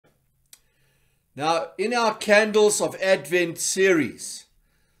Now, in our Candles of Advent series,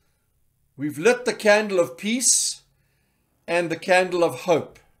 we've lit the candle of peace and the candle of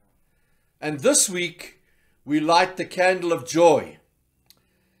hope. And this week, we light the candle of joy.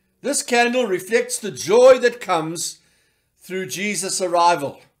 This candle reflects the joy that comes through Jesus'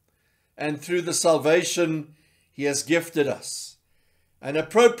 arrival and through the salvation he has gifted us. An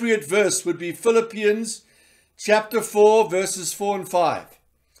appropriate verse would be Philippians chapter 4, verses 4 and 5.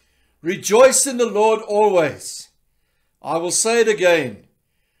 Rejoice in the Lord always. I will say it again.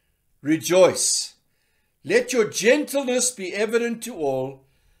 Rejoice. Let your gentleness be evident to all.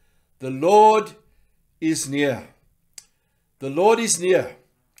 The Lord is near. The Lord is near.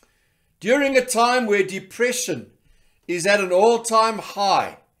 During a time where depression is at an all-time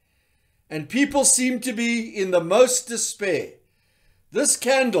high and people seem to be in the most despair, this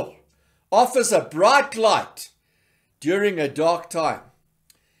candle offers a bright light during a dark time.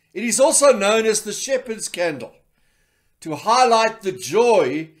 It is also known as the shepherd's candle, to highlight the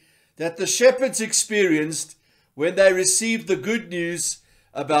joy that the shepherds experienced when they received the good news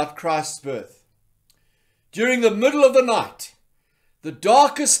about Christ's birth. During the middle of the night, the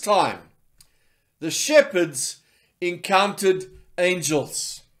darkest time, the shepherds encountered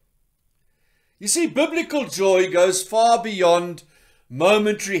angels. You see, biblical joy goes far beyond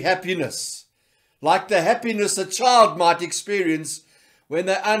momentary happiness, like the happiness a child might experience when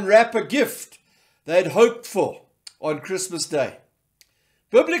they unwrap a gift they'd hoped for on Christmas Day.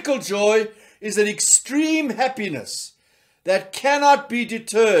 Biblical joy is an extreme happiness that cannot be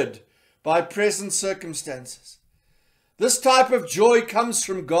deterred by present circumstances. This type of joy comes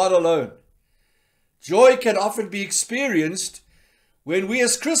from God alone. Joy can often be experienced when we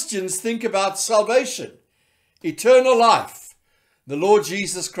as Christians think about salvation, eternal life, the Lord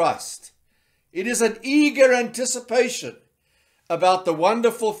Jesus Christ. It is an eager anticipation about the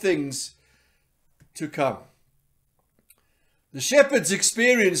wonderful things to come. The shepherds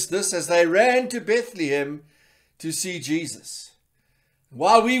experienced this as they ran to Bethlehem to see Jesus.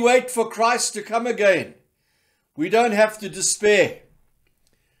 While we wait for Christ to come again, we don't have to despair.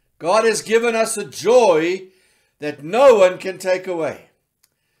 God has given us a joy that no one can take away.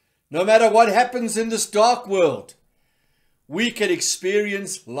 No matter what happens in this dark world, we can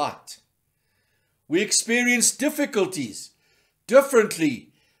experience light. We experience difficulties differently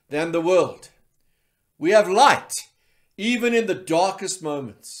than the world. We have light even in the darkest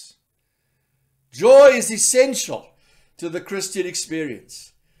moments. Joy is essential to the Christian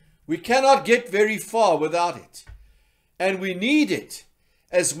experience. We cannot get very far without it, and we need it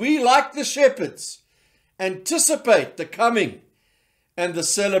as we, like the shepherds, anticipate the coming and the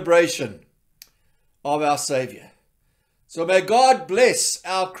celebration of our Savior. So may God bless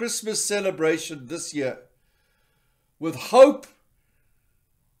our Christmas celebration this year with hope,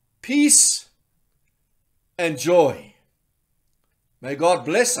 peace, and joy. May God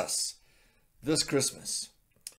bless us this Christmas.